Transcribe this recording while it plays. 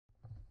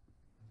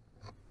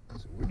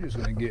we're just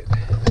gonna get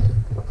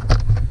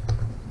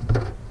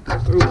the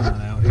through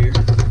line out here.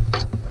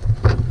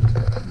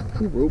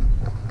 Pull rope.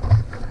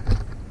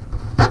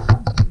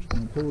 Just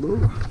gonna pull it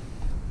over.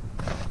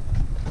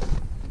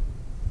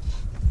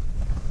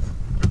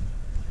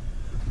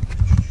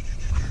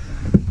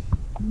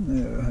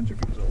 Yeah, 100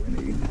 feet is all we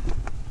need.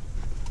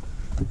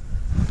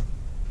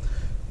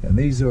 And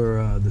these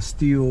are the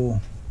steel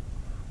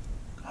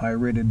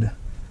high-rated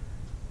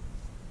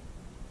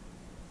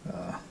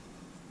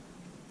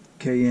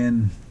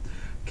KN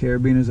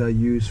carabiners I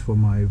use for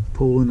my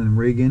pulling and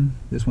rigging.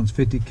 This one's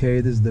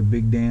 50K. This is the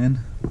Big Dan,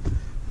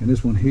 and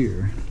this one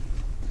here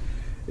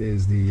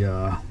is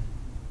the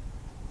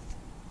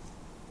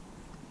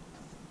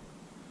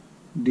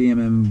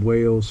DMM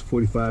Wales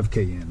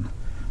 45KN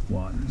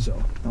one. So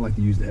I like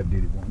to use the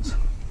heavy-duty ones.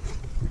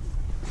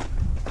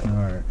 All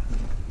right.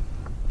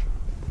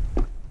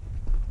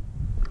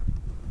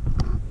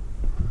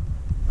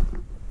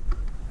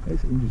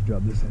 So we can just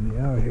drop this in the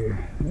out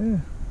here. Yeah.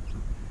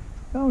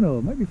 I don't know,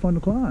 it might be fun to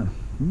climb.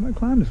 We might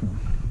climb this one.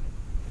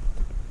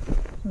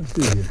 Let's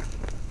see here.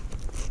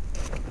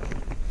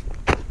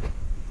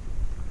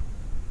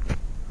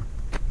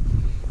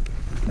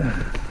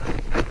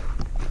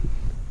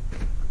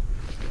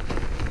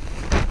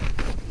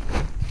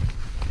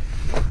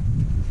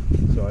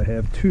 So I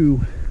have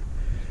two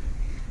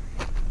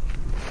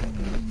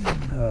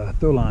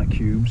throw line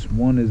cubes.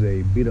 One is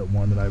a beat up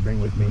one that I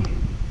bring with me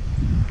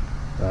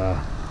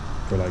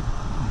for like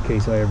in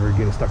case I ever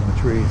get it stuck in the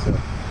tree. So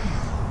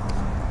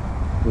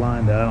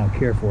line that I don't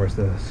care for is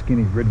the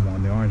skinny red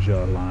one, the orange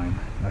line.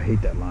 I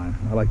hate that line.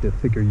 I like the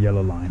thicker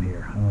yellow line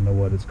here. I don't know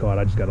what it's called.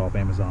 I just got it off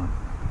Amazon.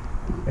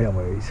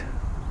 Anyways,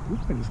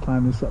 I just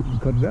climb this up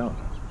and cut it out.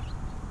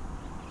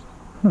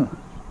 Huh.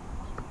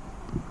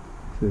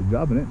 So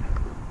dropping it.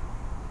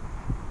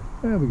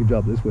 Yeah, we can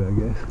drop this way, I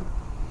guess.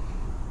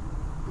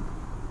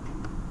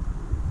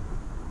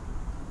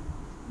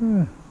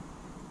 Of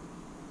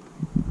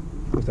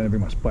course, I didn't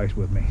bring my spikes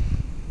with me.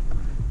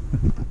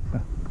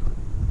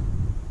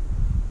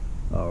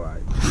 All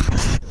right.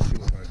 Let's see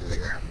what we're gonna do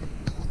here.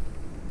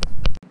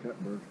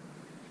 Catbird.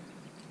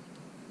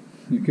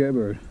 Your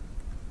catbird.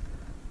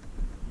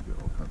 You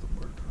got all kinds of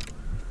birds.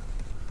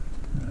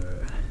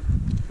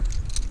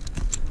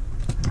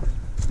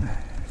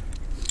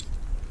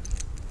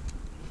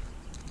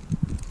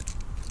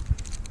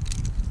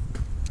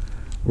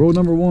 Rule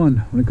number one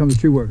when it comes to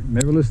tree work: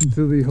 never listen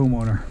to the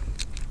homeowner.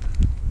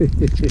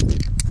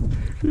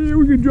 Yeah,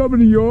 we can drop in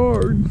the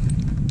yard.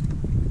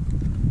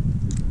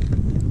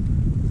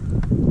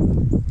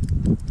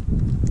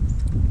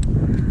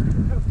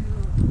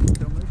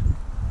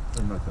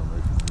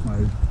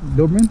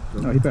 Doberman?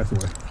 No, he passed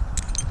away.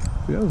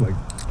 See, that was like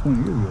 20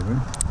 years ago,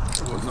 man.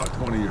 It was not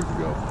 20 years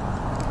ago.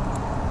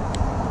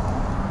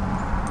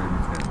 Maybe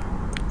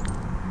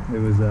 10. It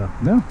was,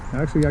 no,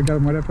 actually I got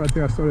him right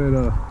after I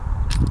started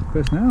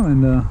Best Now,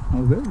 and I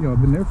was there, you know,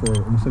 I've been there for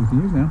almost 17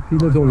 years now. He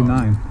lives only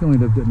 9. He only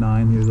lived at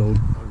 9 years old.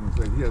 I was going to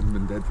say, he hasn't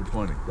been dead for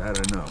 20. That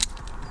I know.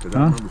 Because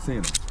I remember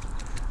seeing him.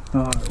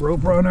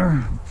 Rope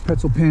runner,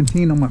 Petzl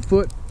Pantene on my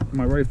foot,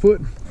 my right foot.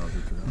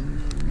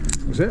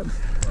 What's that?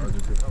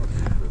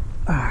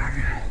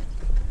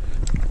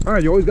 All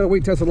right, you always got to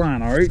wait test the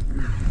line, all right?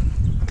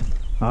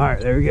 All right,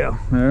 there we go.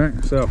 All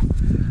right, so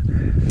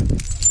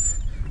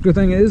good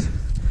thing is,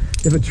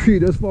 if a tree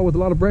does fall with a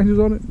lot of branches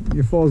on it,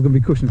 your fall is going to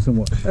be cushioned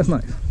somewhat. That's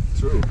nice.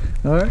 True.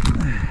 All right.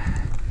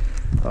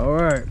 All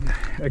right.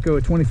 Echo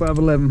at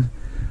 2511,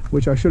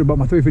 which I should have bought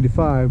my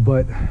 355,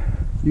 but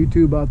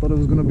YouTube, I thought it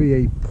was going to be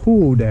a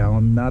pull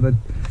down, not a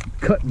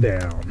cut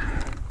down,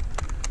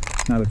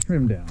 not a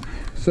trim down.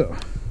 So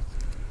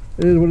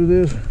it is what it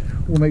is.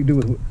 We'll make do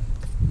with it.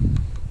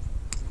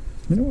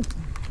 You know what?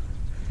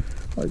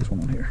 I like this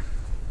one on here.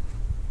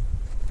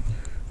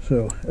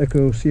 So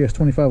Echo CS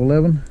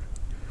 2511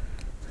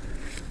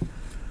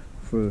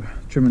 for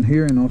trimming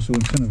here and also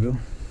in Centerville.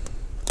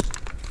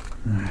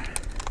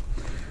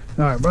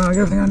 All right, bro, I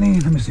got everything I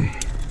need. Let me see.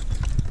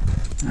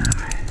 All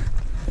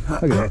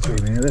right. Look at that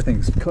tree, man. That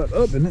thing's cut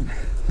up, isn't it?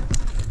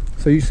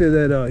 So you said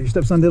that your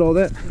stepson did all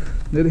that,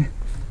 did he?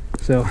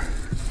 So.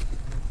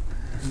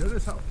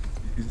 Notice how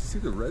you see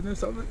the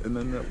redness of it, and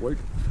then that white.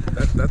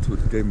 That's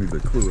what gave me the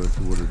clue as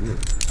to what it is.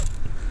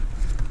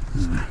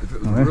 If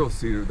it was real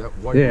cedar, that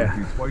white would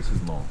be twice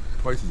as long,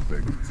 twice as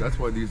big. So that's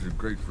why these are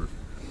great for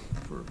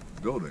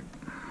building.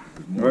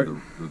 There's more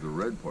the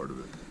red part of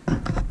it.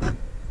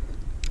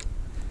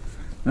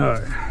 All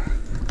right.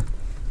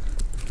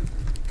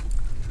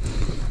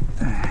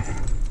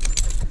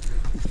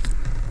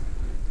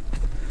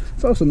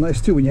 It's also nice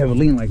too when you have a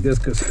lean like this,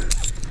 because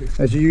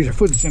as you use your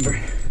foot center,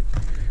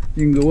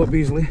 you can go up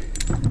easily.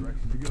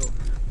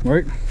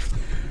 Right?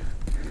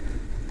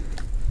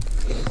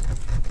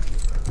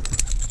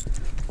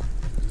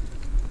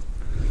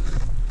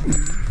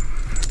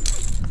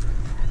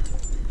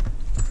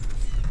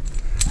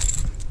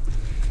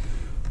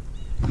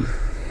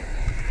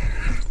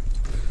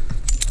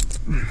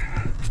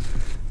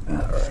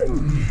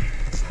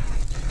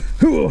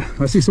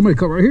 I see somebody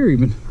cut right here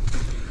even.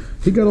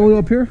 He got all the way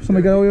up here?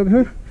 Somebody got all the way up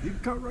here? He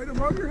got right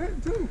above your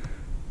head too.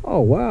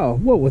 Oh wow.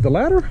 What, with the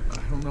ladder? I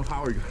don't know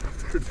how he got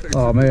up there.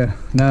 Oh man,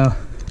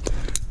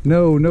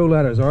 no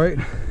ladders, all right?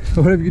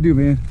 Whatever you do,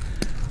 man,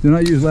 do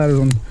not use ladders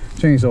on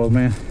chainsaws,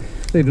 man.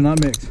 They do not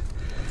mix.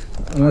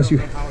 Unless I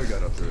don't know how he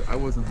got up there. I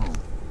wasn't home.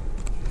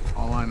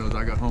 All I know is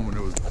I got home and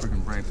there was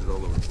freaking branches all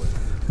over the place.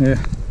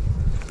 Yeah.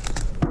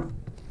 I mean,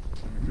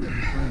 you have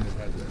a friend that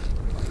has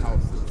a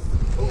house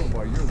that's over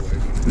by your way,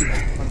 but it's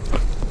like country.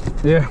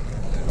 Yeah. And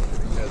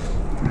he has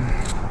an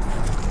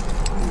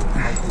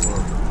outdoor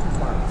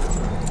fire.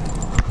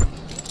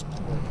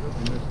 That's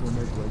the next one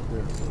right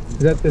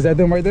there. Is that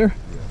them right there?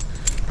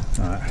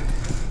 Yeah. All right.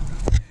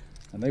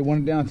 And they want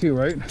it down too,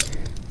 right?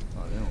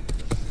 Oh, they don't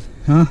care.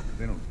 Huh?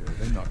 They don't care.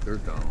 They knocked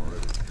theirs down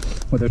already.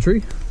 What, their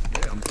tree?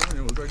 Yeah, I'm telling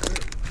you, it was right there.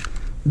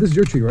 This is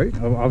your tree, right?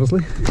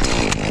 Obviously.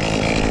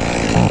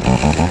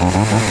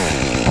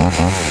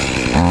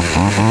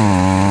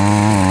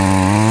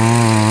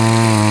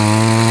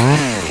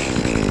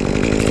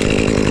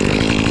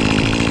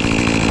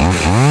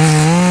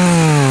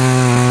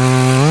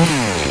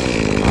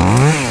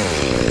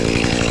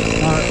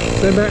 Alright,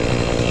 stand back.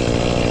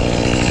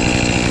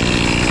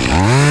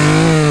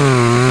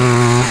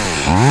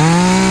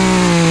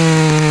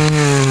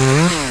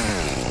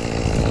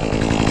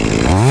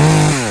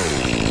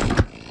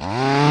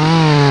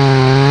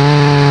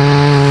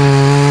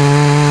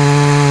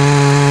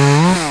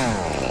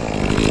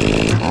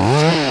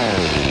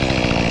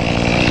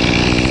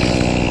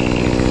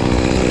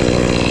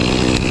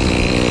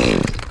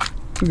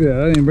 Look at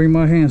that, I didn't bring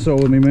my handsaw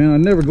with me, man. I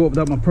never go up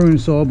without my pruning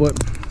saw, but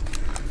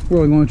we're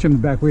only going to trim the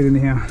back weight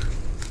anyhow.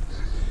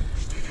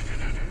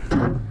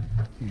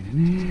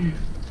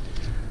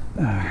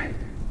 Alright.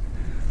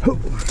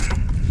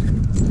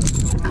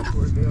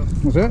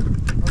 What's that?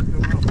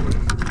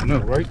 I know,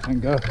 right?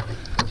 Thank God.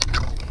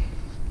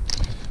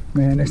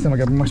 Man, next time I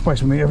gotta bring my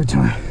spikes with me every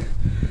time.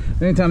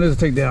 Anytime there's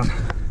a takedown,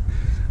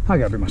 I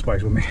gotta bring my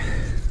spikes with me.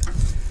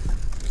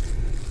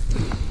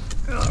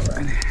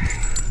 Alright.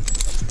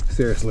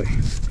 Seriously.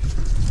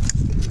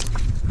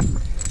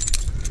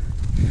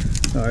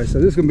 Alright, so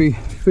this is gonna be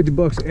 50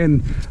 bucks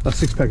and a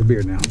 6-pack of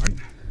beer now, right?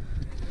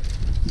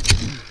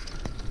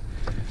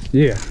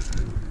 Yeah.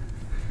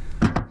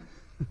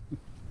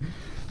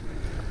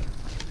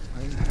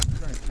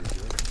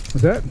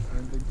 What's that?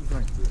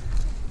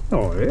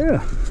 Oh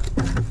yeah.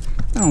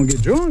 I don't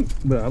get drunk,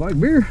 but I like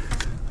beer.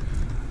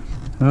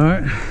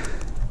 Alright. I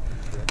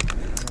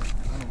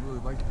don't really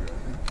like beer. I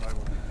think if I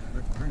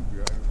would drink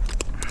beer, I would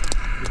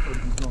prefer to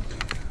be drunk.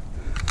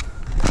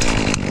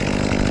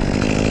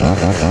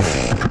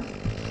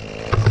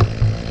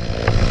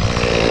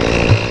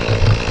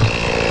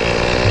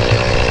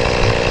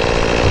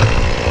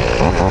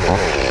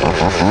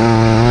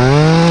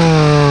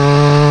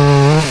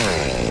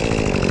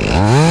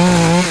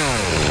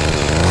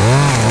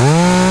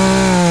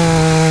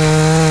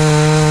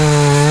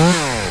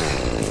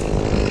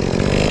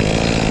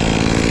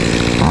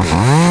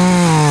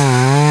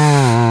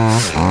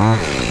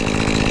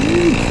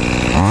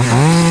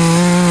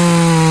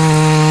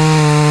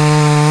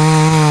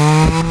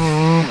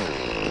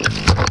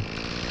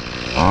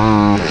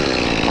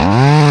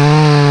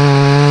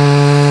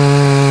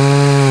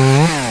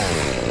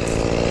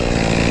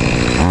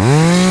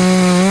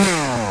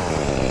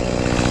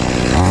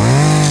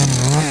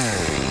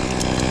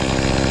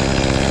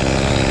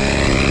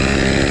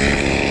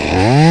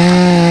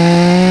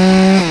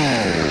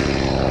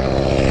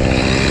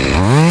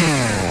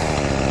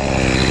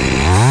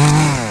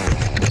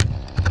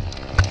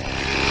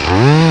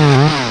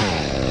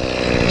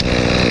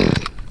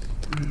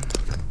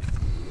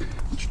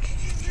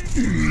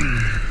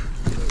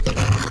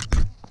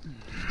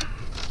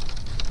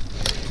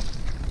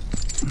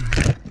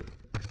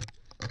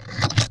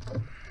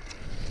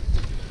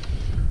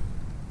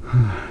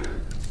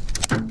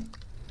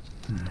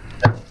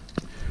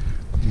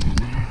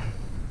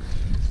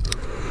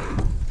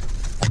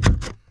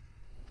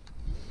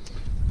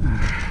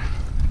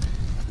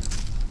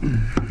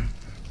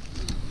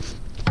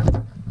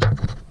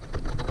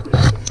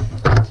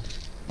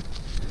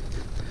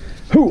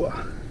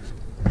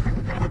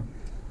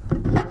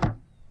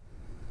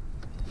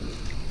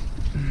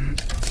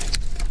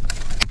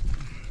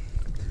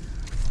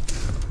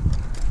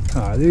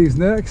 These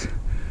next,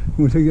 I'm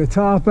gonna take the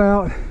top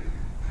out.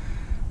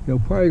 You're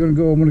probably gonna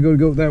go. I'm gonna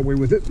go that way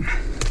with it.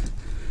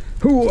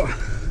 All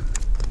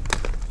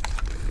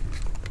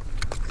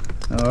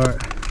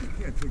right. You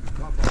can't take the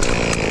top off.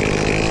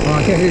 Oh,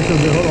 I can't hear you so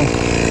good. Hold on.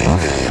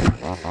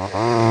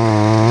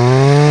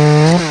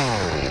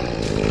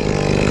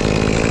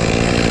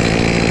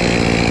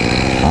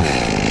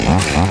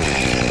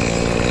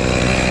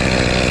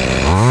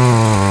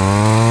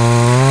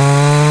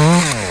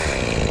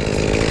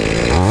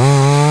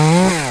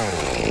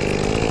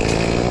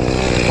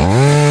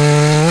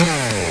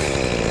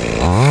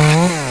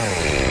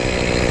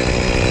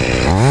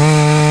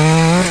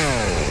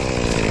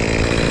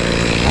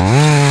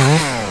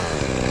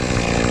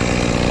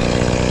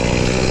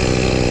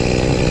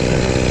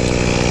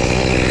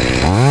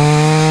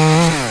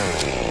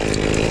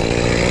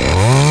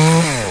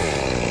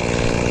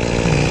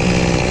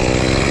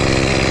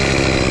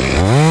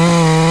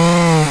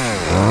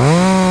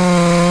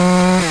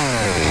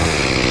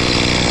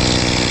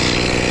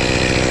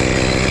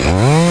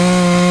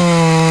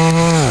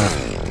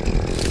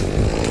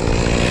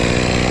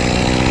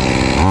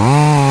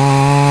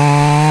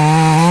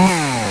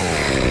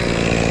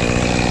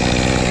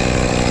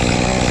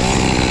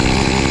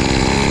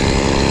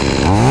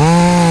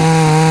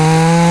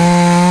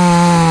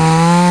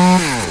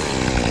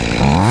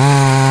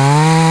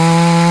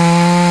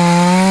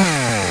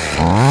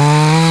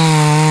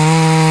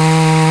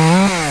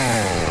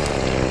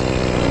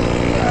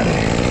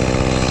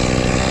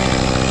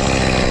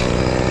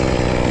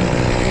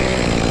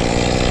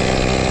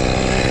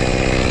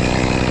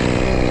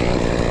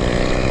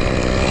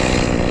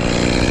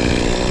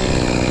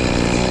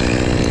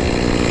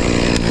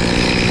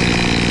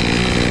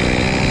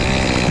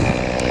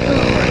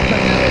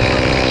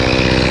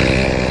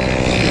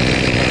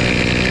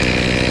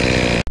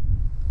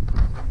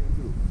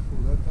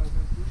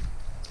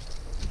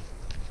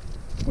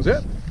 What's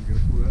that?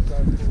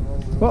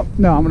 Well,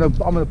 no, I'm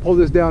gonna pull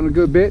this down a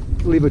good bit,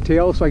 leave a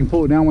tail so I can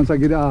pull it down once I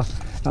get out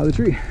of the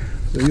tree.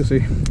 So you'll see.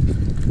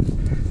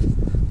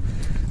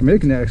 I mean,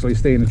 it can actually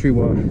stay in the tree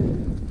while.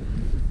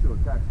 Still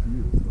attached to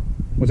you. So.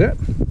 What's that?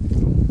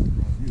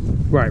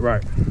 Right,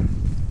 right.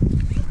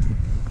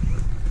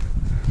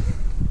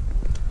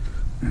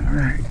 All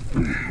right.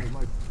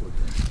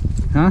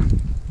 Huh?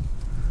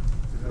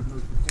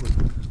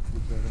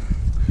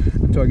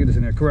 Until I get this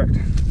in there, correct.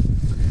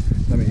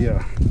 Let me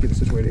get this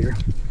situated here.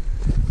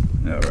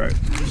 All right.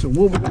 So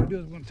what we're gonna do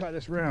is we're gonna tie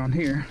this around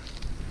here.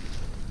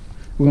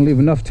 We're gonna leave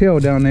enough tail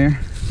down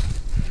there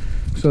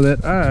so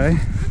that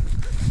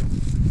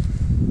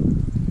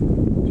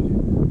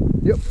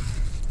yep.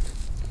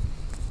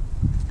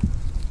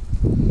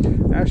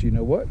 Actually, you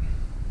know what?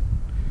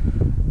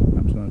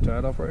 I'm just gonna tie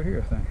it off right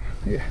here, I think.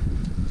 Yeah.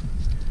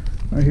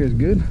 Right here is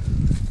good.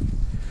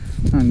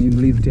 I don't need to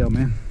leave the tail,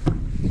 man.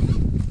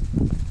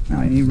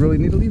 I ain't really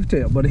need to leave the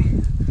tail, buddy.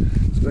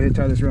 Let's go ahead and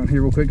tie this around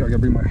here real quick. I gotta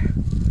bring my.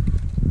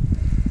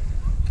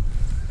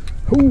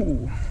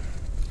 Ooh.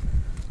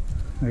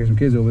 I got some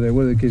kids over there.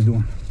 What are the kids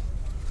doing?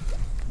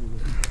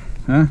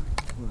 Huh?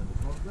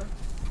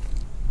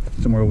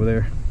 Somewhere over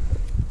there.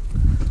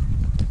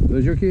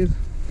 Those your kids?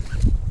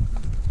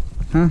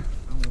 Huh?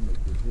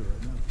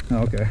 Oh,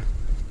 okay.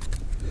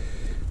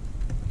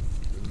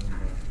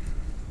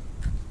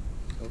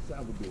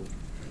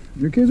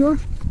 Your kids are?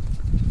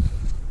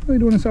 What are you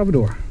doing in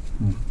Salvador?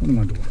 Oh, what am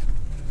I doing?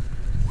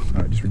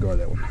 Alright, disregard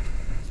that one.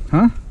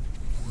 Huh?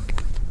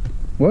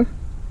 What?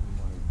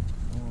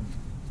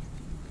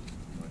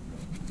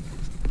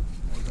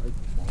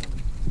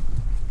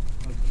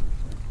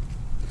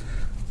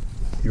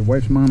 Your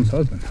wife's mom's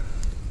husband.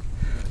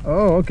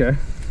 Oh, okay.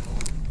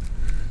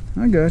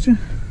 I got you.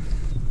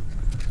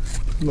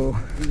 Little.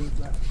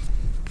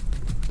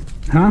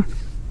 Huh?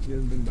 He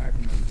hasn't been back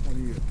in like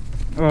 20 years.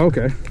 Oh,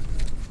 okay.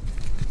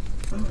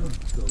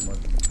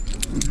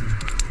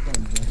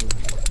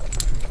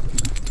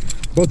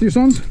 Both your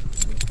sons?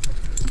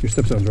 Your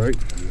stepsons, right?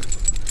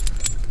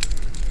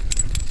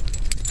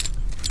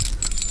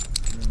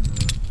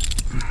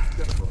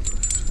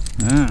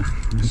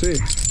 Ah, I see.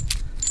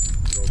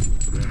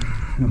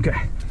 Okay,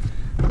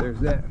 there's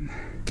that.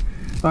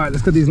 All right,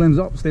 let's cut these limbs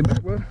off. Stay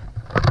back, bud.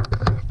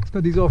 Let's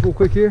cut these off real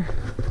quick here.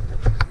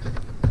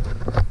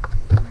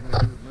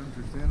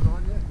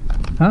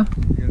 Huh?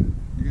 You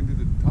gonna do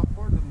the top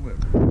part or the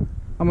lip?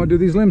 I'm gonna do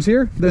these limbs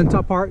here, then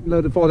top part,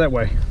 let it fall that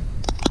way.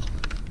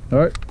 All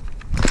right.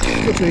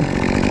 Let's see.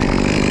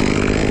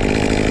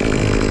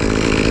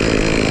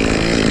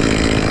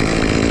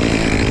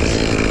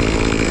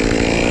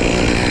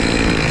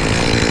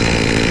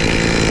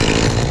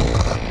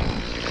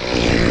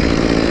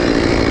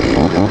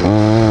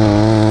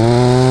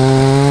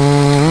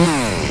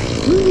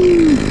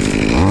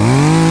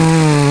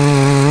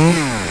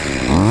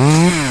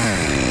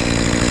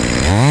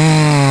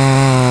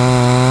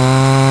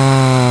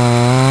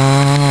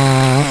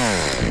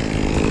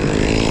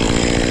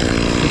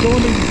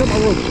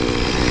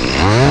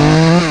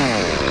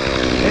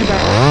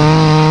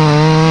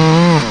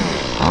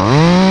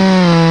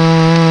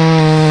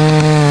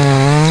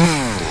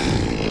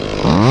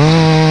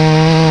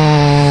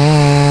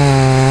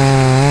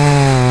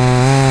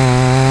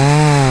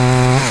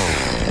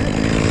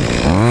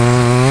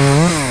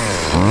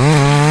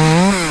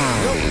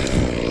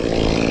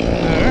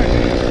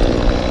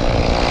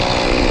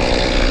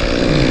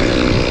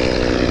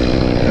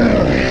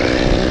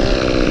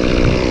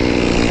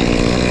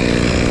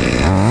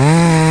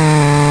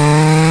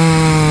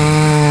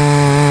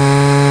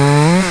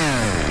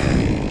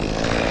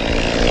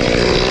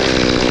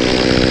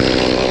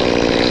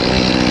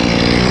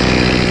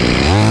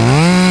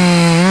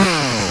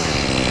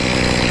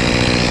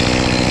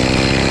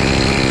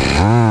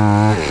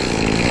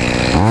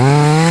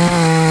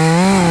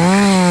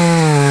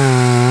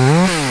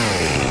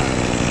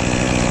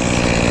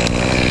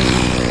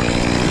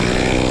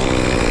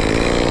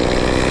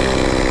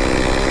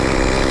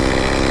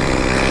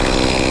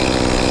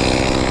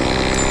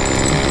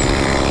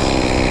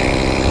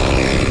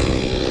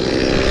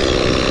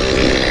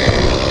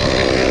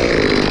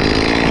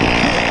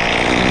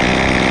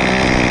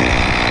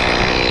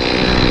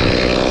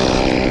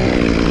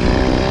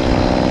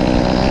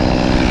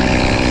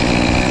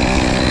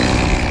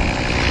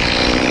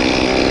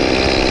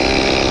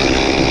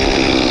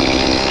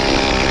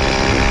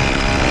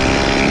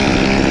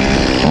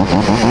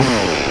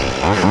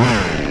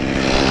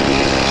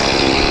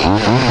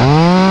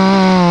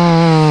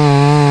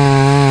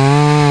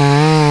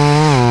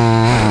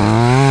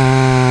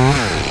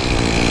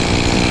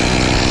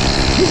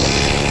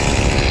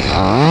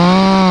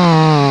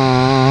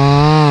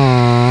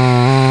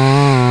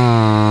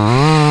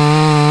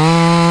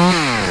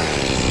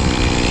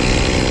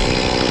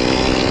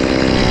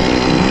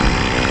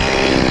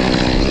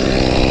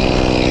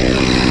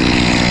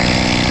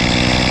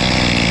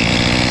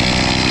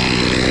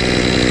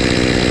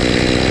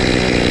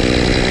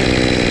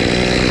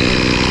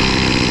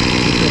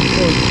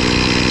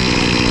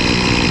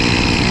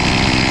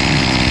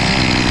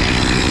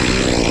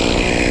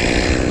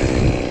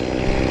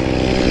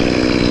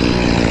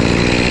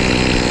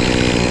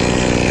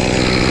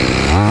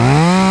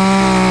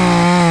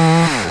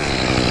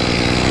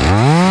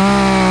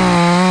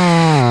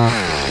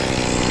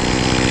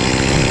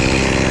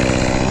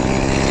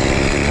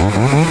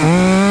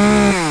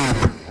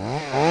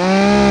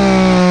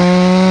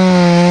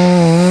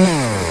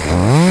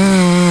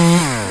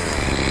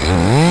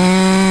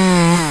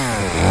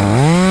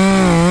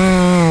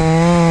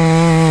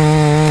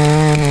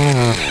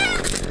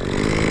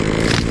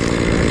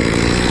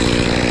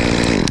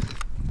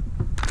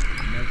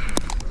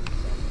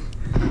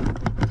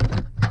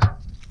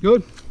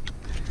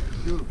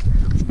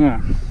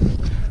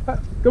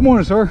 Good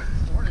morning, sir.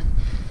 Good morning.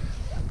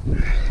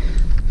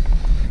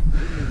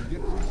 Get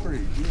through the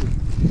tree.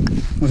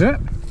 What's that?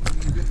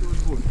 Get through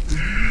the bush.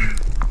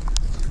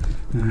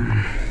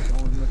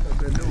 Don't mess up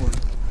that new one.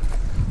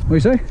 What do you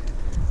say? It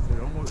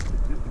almost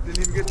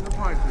didn't even get to the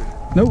pine tree.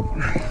 Nope.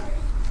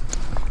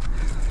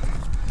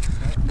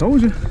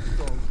 Told you.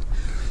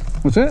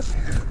 What's that?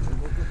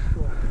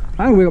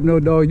 I didn't wake up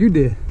no dog, you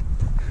did.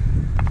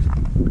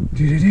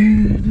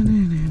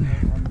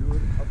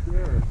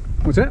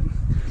 What's that?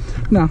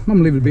 No, I'm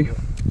gonna leave it be.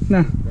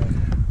 No,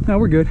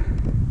 we're good.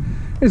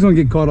 It's gonna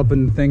get caught up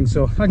in things,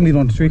 so I can leave it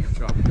on the tree.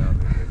 Chop it down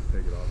there and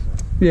take it off.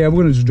 Yeah,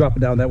 we're gonna just drop it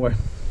down that way.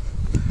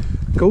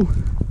 Cool.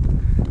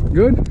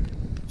 Good.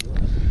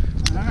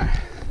 All right.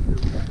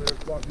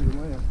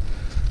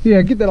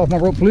 Yeah, get that off my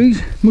rope,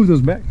 please. Move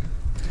those back.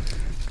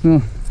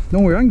 No,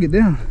 don't worry, I can get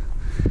down.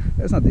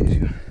 That's not the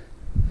issue.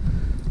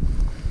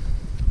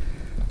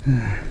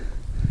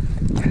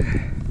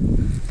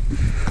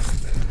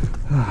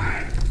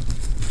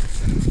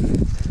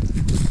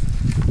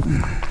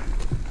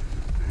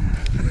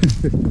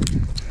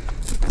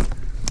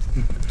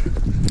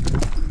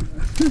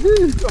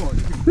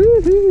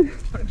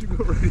 Why'd you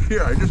go right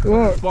here? I just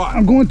got a spot.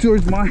 I'm going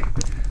towards my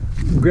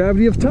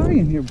gravity of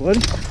tying here, buddy.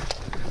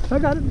 I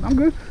got it. I'm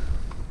good.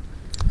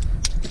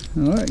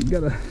 All right, you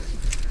gotta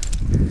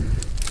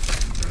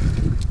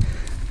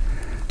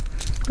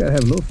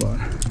have a little fun.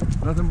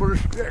 Nothing but a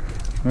stick.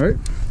 All right.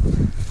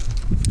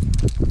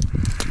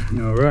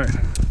 All right.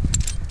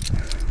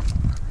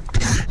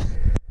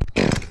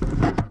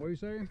 What are you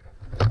saying?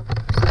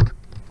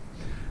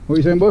 What are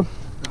you saying, bud?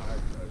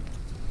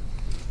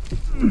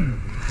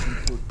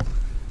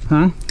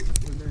 Huh?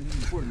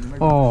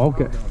 Oh,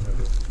 okay.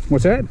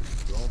 What's that?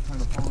 They're all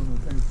kind of falling in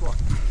the same spot.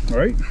 All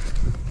right.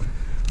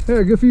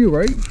 Yeah, good for you,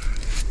 right?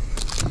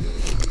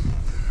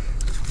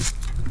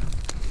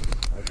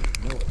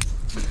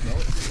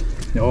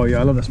 Oh yeah,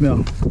 I love the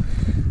smell.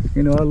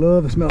 You know, I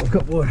love the smell of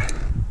cut wood.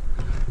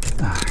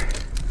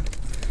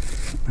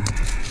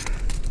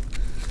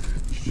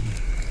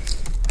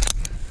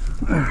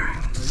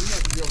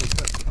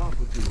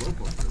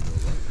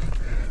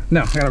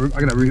 No, I gotta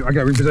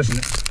reposition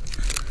it.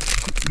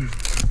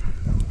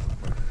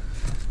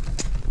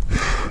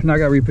 Now I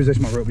gotta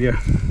reposition my rope,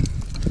 yeah.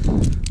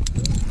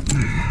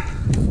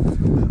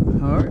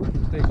 All right,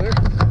 stay clear.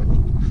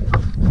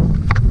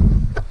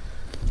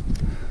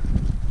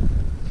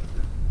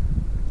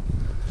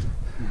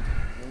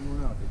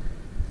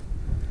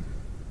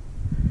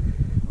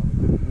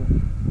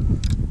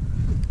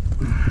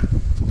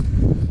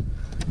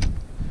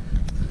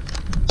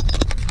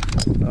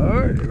 All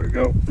right, here we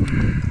go.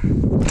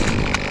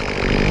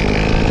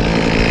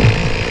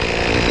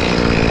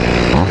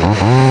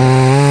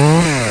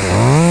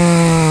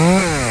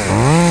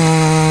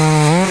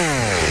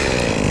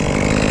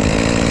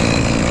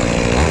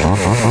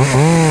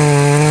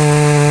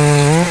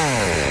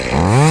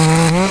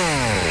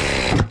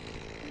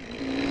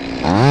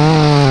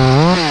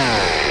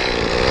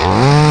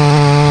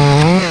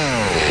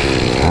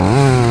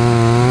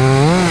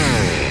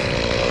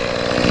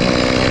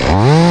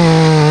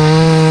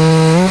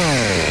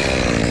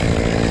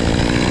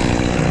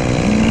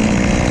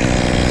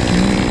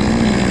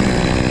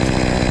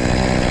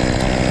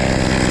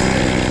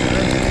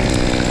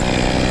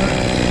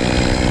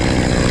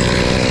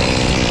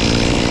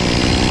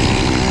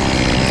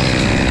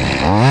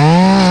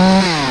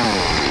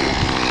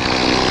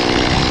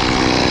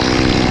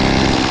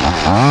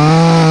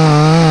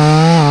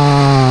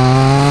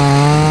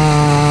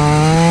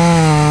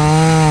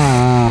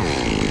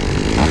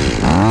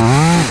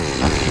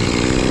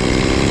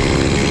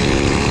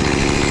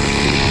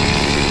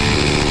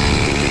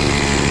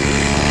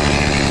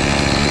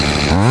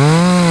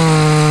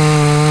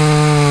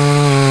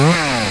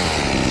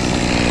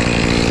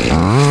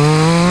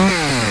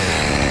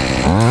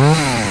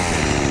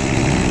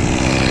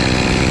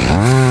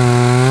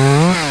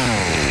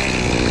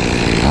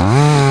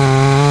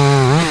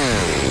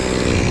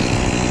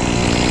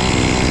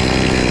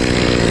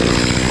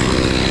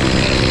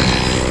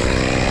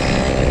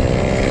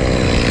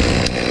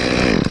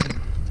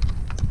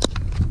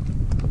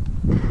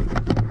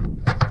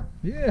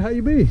 Yeah, how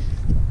you be?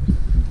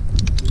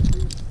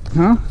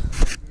 Huh?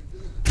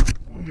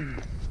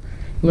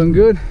 Looking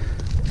good?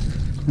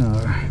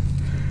 Alright.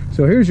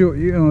 So here's your,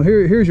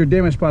 here's your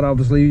damage spot,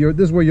 obviously.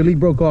 This is where your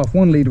lead broke off,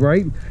 one lead,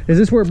 right? Is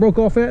this where it broke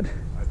off at?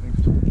 I think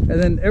so. And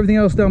then everything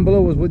else down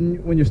below was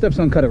when your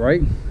stepson cut it,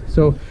 right?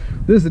 So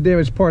this is the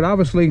damaged part.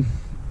 Obviously, you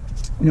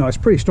know, it's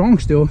pretty strong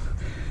still,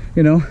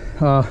 you know.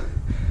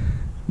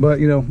 But,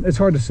 you know, it's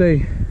hard to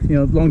say, you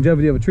know,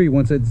 longevity of a tree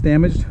once it's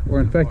damaged or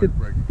infected.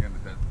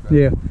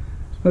 Yeah.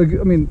 I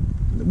mean,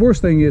 the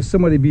worst thing is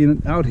somebody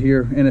being out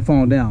here and it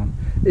falling down.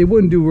 It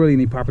wouldn't do really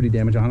any property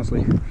damage,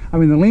 honestly. I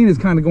mean, the lean is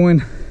kind of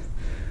going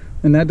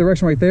in that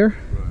direction right there.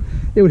 Right.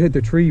 It would hit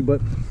the tree,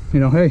 but, you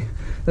know, hey,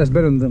 that's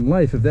better than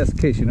life if that's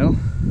the case, you know.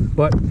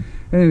 But in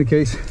any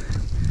case,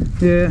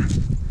 yeah.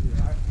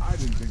 I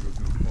didn't think it was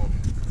going to fall.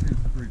 It's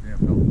pretty damn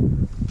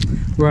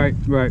healthy. Right,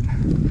 right.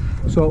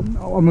 So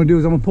all I'm gonna do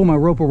is I'm gonna pull my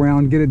rope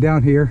around, get it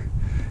down here,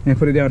 and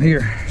put it down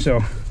here. So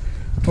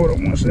hold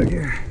on one sec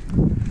here.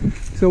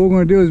 So what we're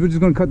gonna do is we're just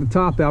gonna cut the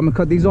top out. I'm gonna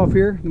cut these off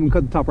here, and I'm gonna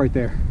cut the top right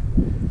there.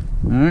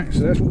 All right, so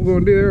that's what we're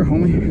gonna do there,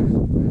 homie.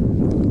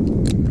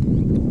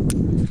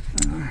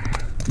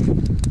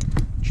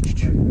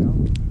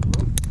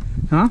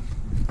 Huh?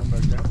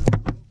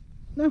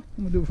 No, I'm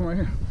gonna do it from right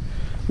here.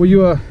 Will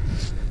you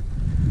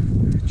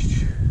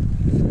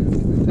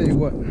tell you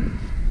what?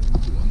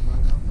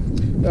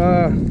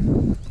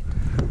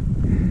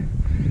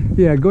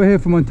 Yeah, go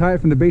ahead from untie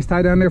it from the base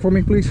tie down there for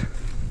me, please.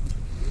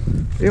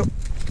 Yep.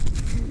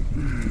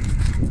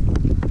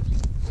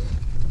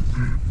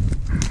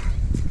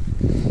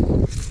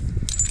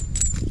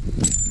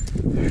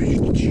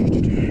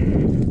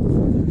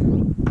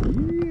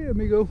 Yeah,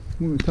 amigo.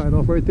 I'm gonna tie it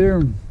off right there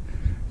and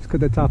just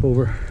cut that top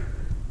over.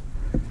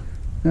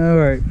 All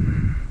right.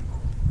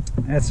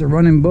 That's the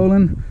running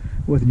bowling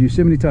with the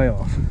Yosemite tie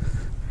off.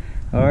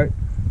 All right.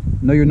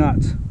 Know your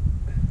knots.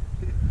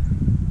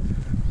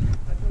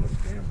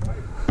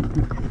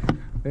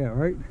 Yeah,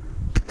 right?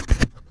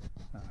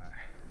 All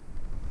right.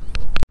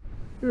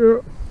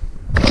 Yeah.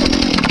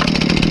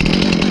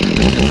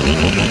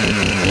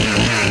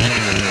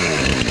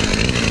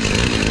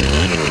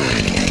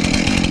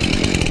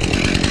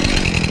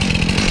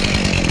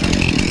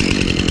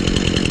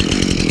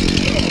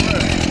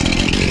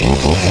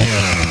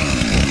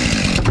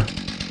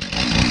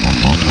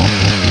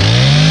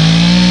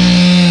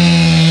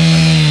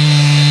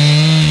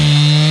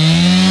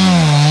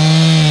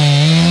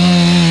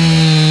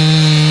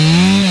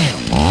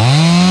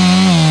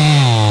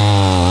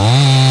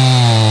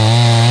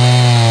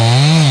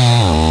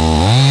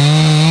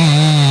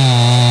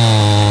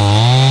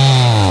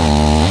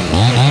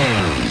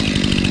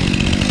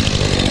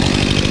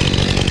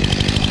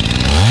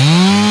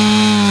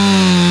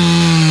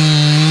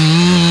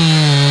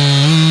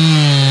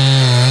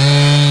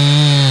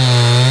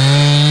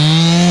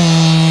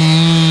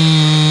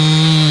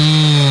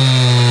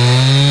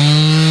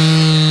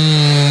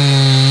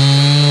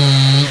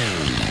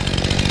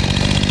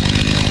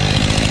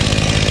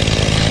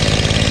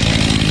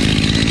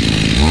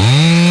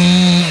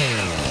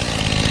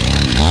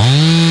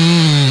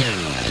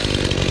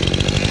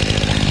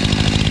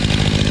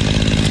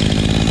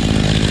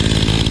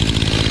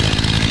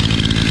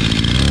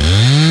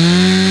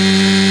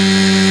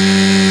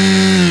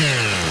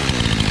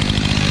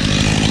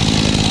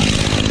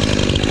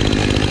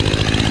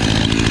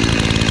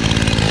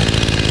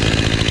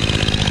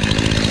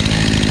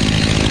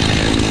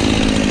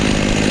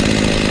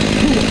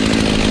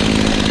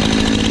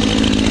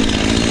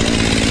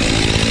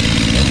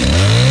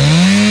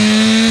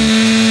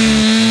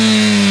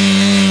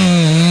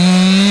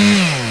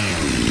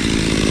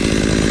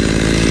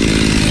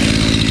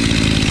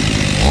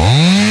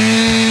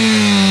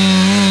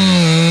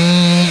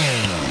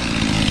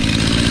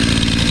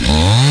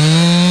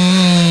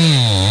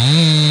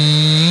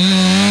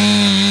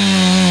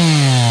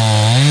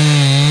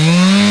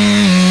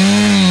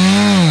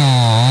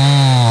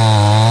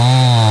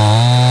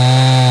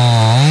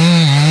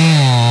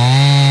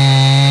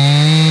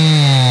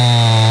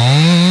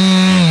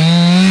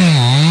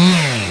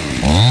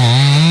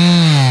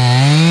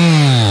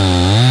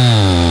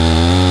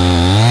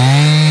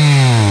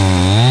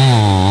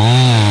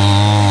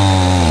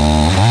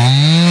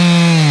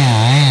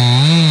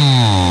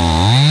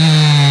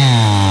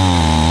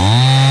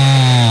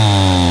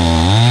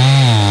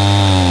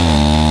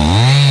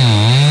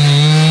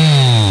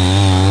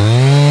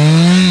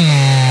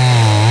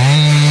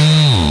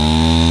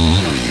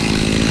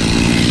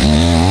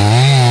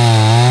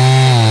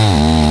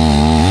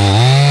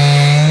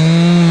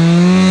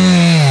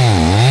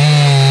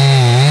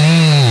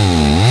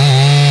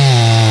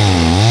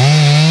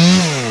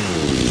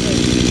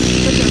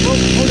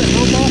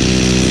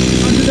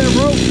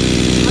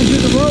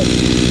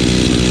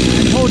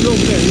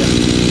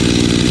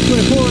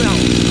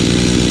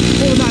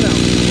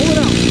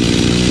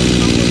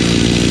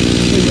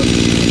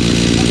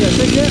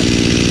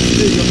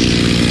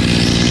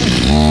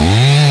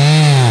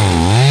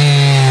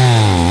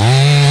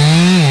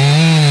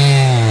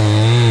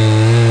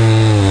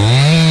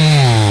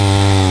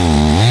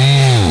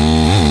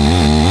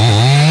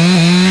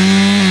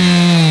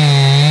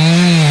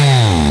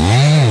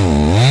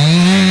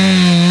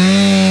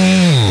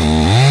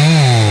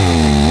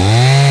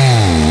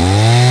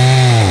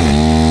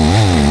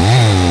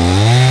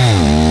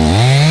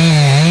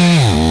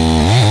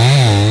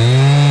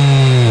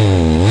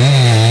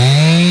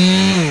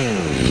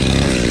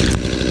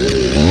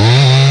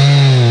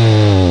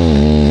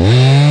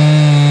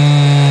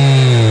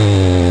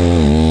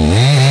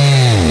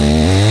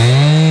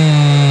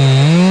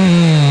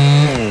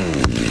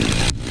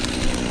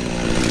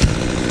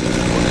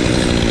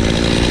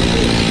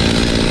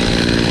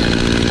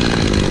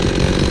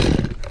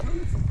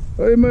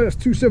 AMS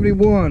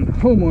 271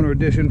 homeowner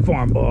edition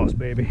farm boss,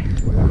 baby.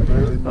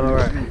 All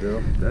right.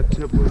 That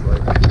tip was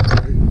like,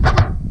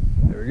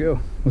 there we go.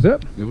 What's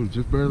that? It was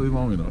just barely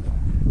long enough.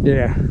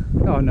 Yeah.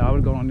 Oh no, I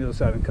would go on the other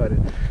side and cut it.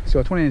 So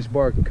a 20-inch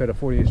bar can cut a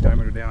 40-inch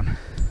diameter down.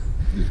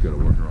 You just gotta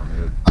work around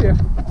the edge.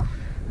 Yeah.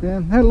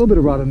 Yeah, had a little bit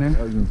of rot in there.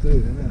 I was gonna say,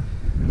 yeah.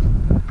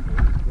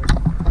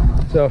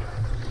 So,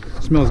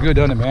 smells good,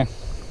 doesn't it, man?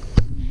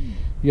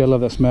 You gotta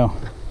love that smell.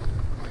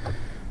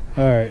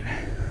 All right,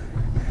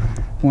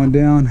 one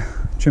down,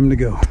 trim to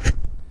go.